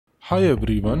Hi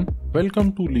everyone,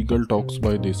 welcome to Legal Talks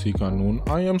by Desi Kanoon.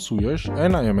 I am Suyash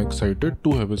and I am excited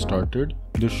to have started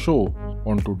this show.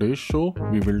 On today's show,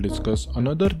 we will discuss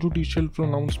another judicial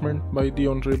pronouncement by the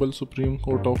Honorable Supreme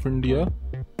Court of India,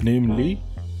 namely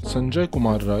Sanjay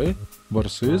Kumar Rai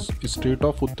versus State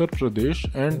of Uttar Pradesh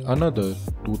and Another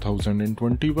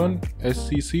 2021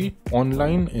 SCC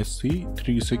OnLine SC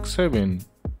 367.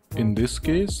 In this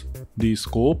case, the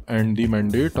scope and the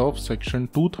mandate of Section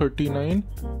 239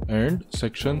 and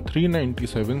Section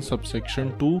 397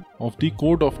 subsection 2 of the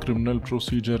Code of Criminal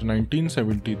Procedure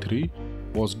 1973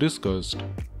 was discussed.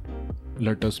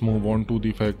 Let us move on to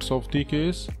the facts of the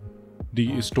case.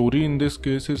 The story in this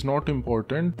case is not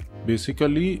important.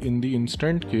 Basically, in the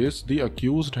instant case, the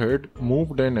accused had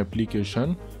moved an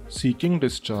application seeking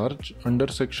discharge under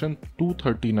Section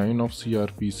 239 of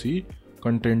CrPC,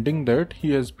 contending that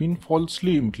he has been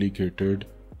falsely implicated.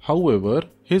 However,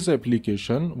 his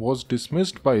application was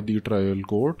dismissed by the trial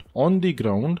court on the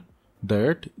ground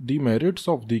that the merits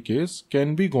of the case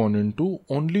can be gone into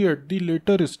only at the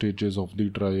later stages of the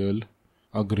trial.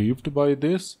 Aggrieved by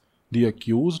this, the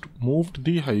accused moved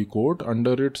the High Court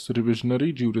under its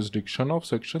revisionary jurisdiction of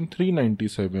Section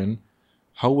 397.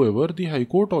 However, the High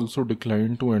Court also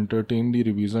declined to entertain the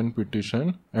revision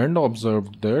petition and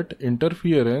observed that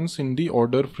interference in the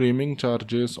order framing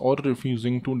charges or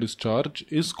refusing to discharge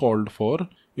is called for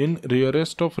in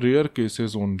rarest of rare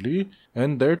cases only,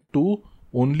 and that too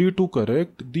only to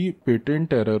correct the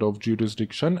patent error of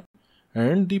jurisdiction,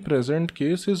 and the present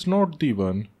case is not the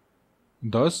one.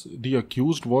 Thus, the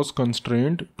accused was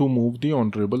constrained to move the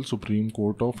Honorable Supreme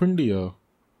Court of India.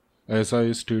 As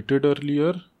I stated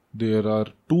earlier, there are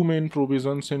two main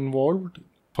provisions involved.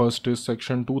 First is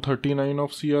Section 239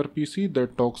 of CrPC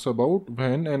that talks about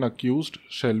when an accused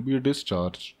shall be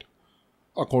discharged.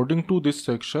 According to this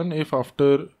section, if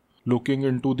after looking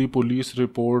into the police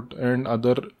report and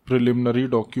other preliminary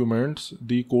documents,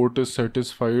 the court is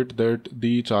satisfied that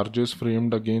the charges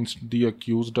framed against the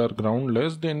accused are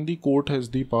groundless, then the court has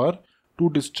the power to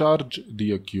discharge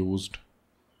the accused.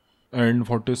 And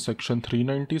what is Section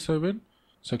 397?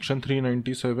 Section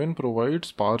 397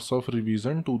 provides powers of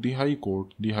revision to the High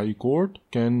Court. The High Court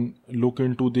can look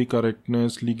into the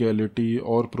correctness, legality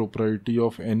or propriety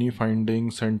of any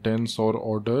finding, sentence or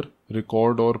order,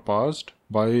 record or passed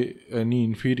by any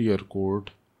inferior court.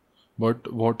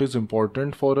 But what is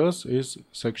important for us is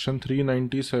Section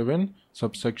 397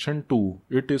 subsection 2.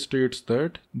 It states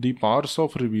that the powers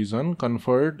of revision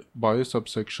conferred by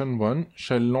subsection 1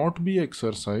 shall not be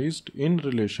exercised in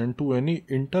relation to any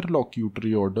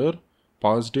interlocutory order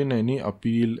passed in any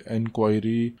appeal,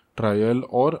 enquiry, trial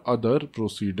or other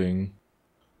proceeding.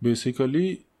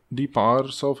 Basically, the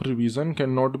powers of revision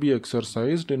cannot be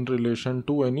exercised in relation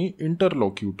to any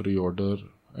interlocutory order.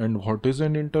 And what is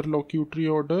an interlocutory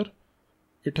order?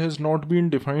 It has not been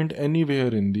defined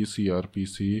anywhere in the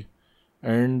CrPC,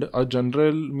 and a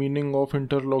general meaning of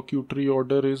interlocutory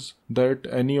order is that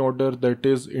any order that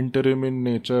is interim in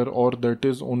nature or that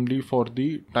is only for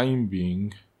the time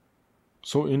being.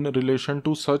 So in relation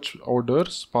to such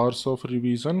orders, powers of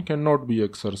revision cannot be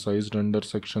exercised under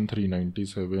Section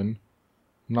 397.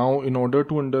 Now, in order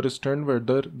to understand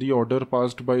whether the order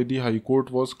passed by the High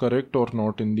Court was correct or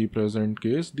not in the present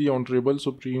case, the Honorable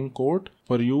Supreme Court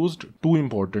perused two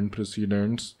important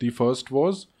precedents. The first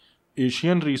was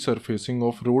Asian Resurfacing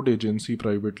of Road Agency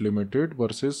Private Limited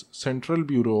versus Central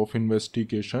Bureau of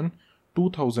Investigation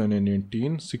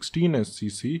 2018 16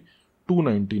 SCC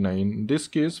 299. This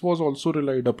case was also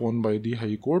relied upon by the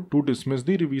High Court to dismiss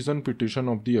the revision petition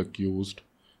of the accused.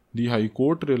 The High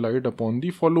Court relied upon the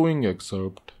following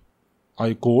excerpt.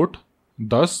 I quote,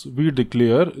 "Thus we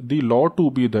declare the law to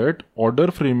be that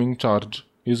order framing charge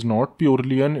is not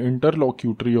purely an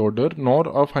interlocutory order nor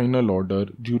a final order.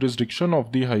 Jurisdiction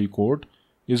of the High Court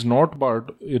is not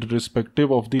barred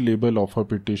irrespective of the label of a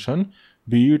petition,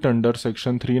 be it under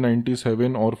Section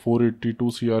 397 or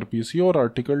 482 CrPC or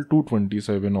Article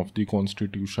 227 of the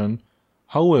Constitution.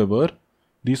 However,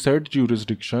 the said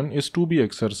jurisdiction is to be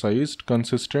exercised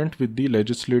consistent with the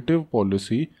legislative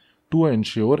policy to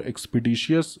ensure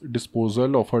expeditious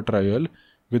disposal of a trial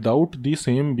without the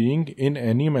same being in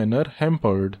any manner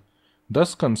hampered.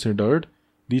 Thus considered,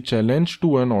 the challenge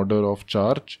to an order of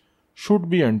charge should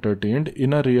be entertained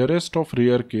in a rarest of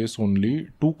rare case only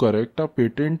to correct a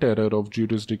patent error of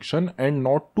jurisdiction and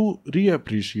not to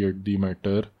reappreciate the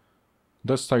matter."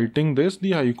 Thus citing this,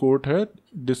 the High Court had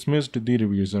dismissed the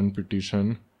revision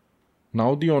petition.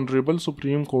 Now the Honorable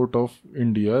Supreme Court of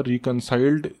India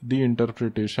reconciled the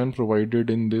interpretation provided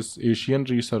in this Asian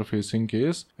resurfacing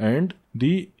case and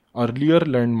the earlier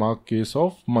landmark case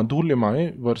of Madhu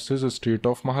Limai versus State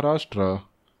of Maharashtra.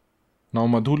 Now,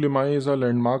 Madhu Limai is a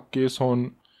landmark case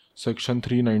on Section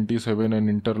 397 and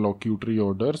interlocutory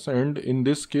orders, and in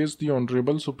this case, the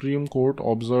Honorable Supreme Court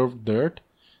observed that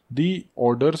the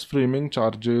orders framing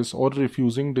charges or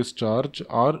refusing discharge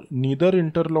are neither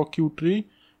interlocutory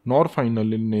nor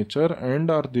final in nature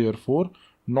and are therefore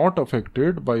not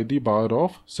affected by the bar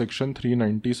of Section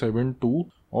 397(2)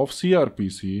 of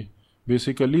CrPC.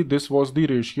 Basically, this was the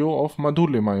ratio of Madhu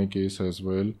Limai case as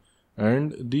well,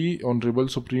 and the Honorable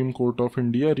Supreme Court of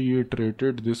India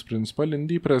reiterated this principle in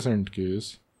the present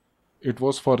case. It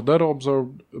was further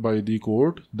observed by the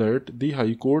court that the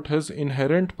High Court has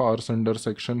inherent powers under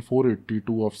Section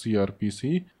 482 of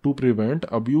CrPC to prevent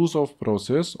abuse of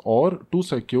process or to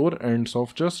secure ends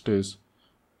of justice.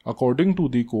 According to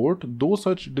the court, though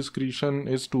such discretion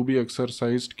is to be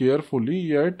exercised carefully,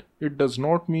 yet it does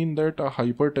not mean that a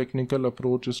hyper-technical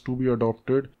approach is to be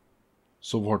adopted.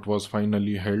 So what was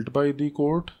finally held by the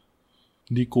court?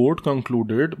 The court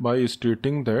concluded by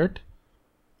stating that,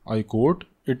 I quote,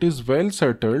 "It is well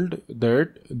settled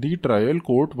that the trial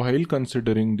court, while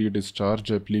considering the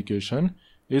discharge application,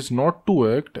 is not to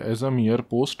act as a mere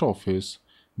post office.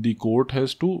 The court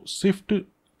has to sift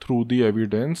through the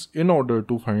evidence in order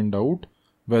to find out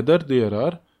whether there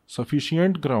are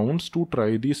sufficient grounds to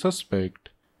try the suspect.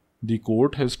 The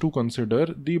court has to consider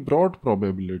the broad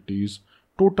probabilities,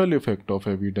 total effect of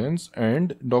evidence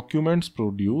and documents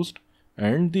produced,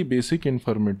 and the basic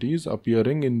infirmities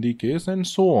appearing in the case, and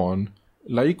so on.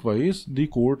 Likewise, the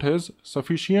court has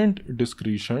sufficient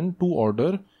discretion to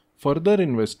order further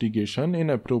investigation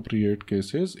in appropriate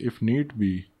cases if need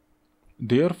be."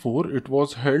 Therefore, it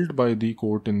was held by the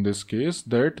court in this case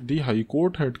that the High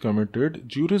Court had committed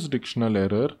jurisdictional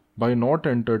error by not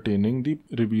entertaining the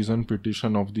revision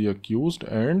petition of the accused,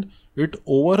 and it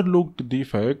overlooked the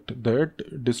fact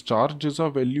that discharge is a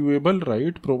valuable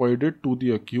right provided to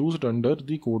the accused under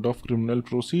the Code of Criminal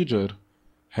Procedure.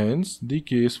 Hence, the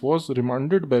case was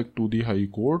remanded back to the High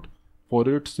Court for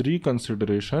its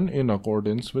reconsideration in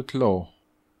accordance with law.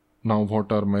 Now,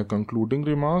 what are my concluding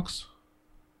remarks?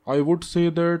 I would say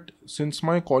that since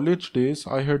my college days,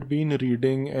 I had been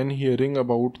reading and hearing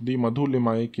about the Madhu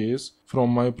Limai case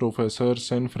from my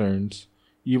professors and friends.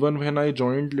 Even when I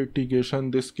joined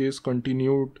litigation, this case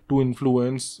continued to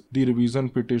influence the revision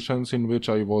petitions in which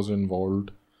I was involved.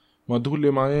 Madhu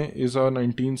Limai is a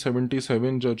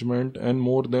 1977 judgment, and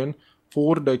more than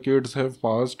 4 decades have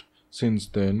passed since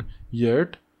then.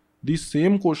 Yet, the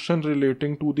same question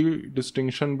relating to the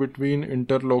distinction between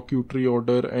interlocutory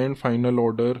order and final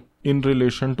order in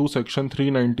relation to Section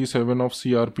 397 of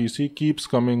CrPC keeps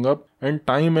coming up, and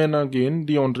time and again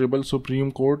the Honorable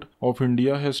Supreme Court of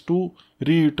India has to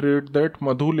reiterate that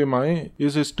Madhu Limai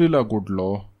is still a good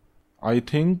law. I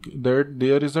think that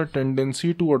there is a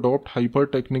tendency to adopt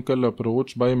hyper-technical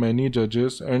approach by many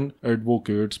judges and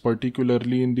advocates,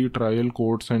 particularly in the trial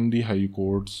courts and the high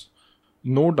courts.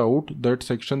 No doubt that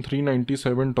Section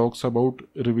 397 talks about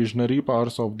revisionary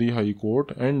powers of the High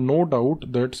Court, and no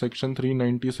doubt that Section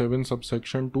 397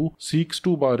 subsection 2 seeks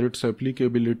to bar its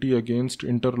applicability against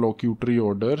interlocutory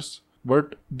orders.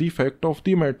 But the fact of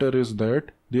the matter is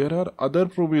that there are other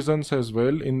provisions as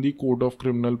well in the Code of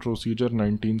Criminal Procedure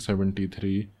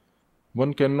 1973.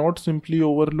 One cannot simply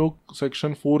overlook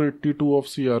Section 482 of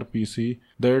CrPC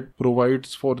that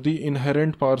provides for the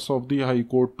inherent powers of the High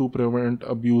Court to prevent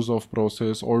abuse of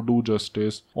process or do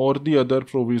justice, or the other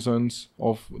provisions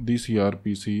of the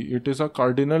CrPC. It is a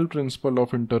cardinal principle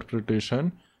of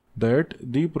interpretation that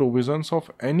the provisions of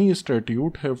any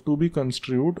statute have to be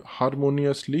construed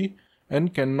harmoniously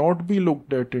and cannot be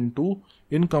looked at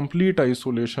in complete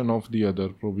isolation of the other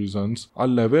provisions. A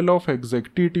level of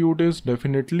exactitude is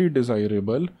definitely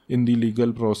desirable in the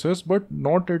legal process, but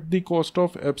not at the cost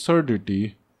of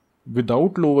absurdity.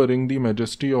 Without lowering the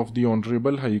majesty of the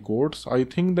Honorable High Courts, I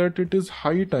think that it is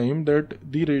high time that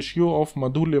the ratio of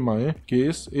Madhu Limai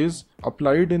case is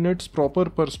applied in its proper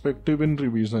perspective in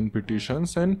revision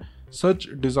petitions, and such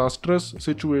disastrous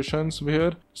situations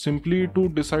where simply to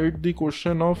decide the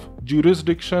question of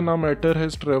jurisdiction a matter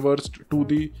has traversed to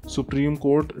the Supreme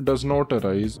Court does not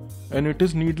arise, and it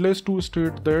is needless to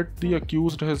state that the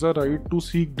accused has a right to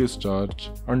seek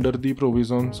discharge under the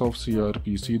provisions of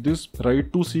CrPC. This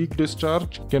right to seek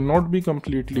discharge cannot be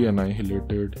completely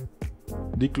annihilated.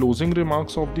 The closing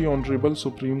remarks of the Honorable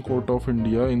Supreme Court of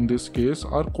India in this case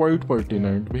are quite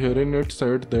pertinent, wherein it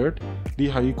said that the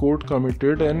High Court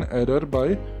committed an error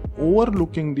by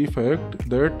overlooking the fact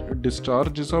that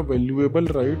discharge is a valuable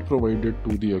right provided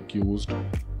to the accused.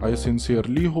 I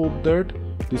sincerely hope that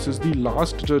this is the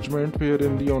last judgment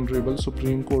wherein the Honorable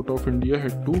Supreme Court of India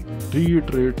had to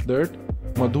reiterate that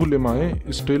Madhu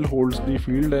Limai still holds the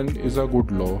field and is a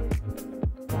good law.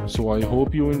 So I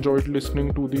hope you enjoyed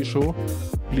listening to the show.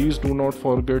 Please do not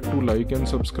forget to like and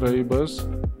subscribe us.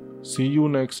 See you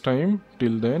next time.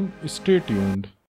 Till then, stay tuned.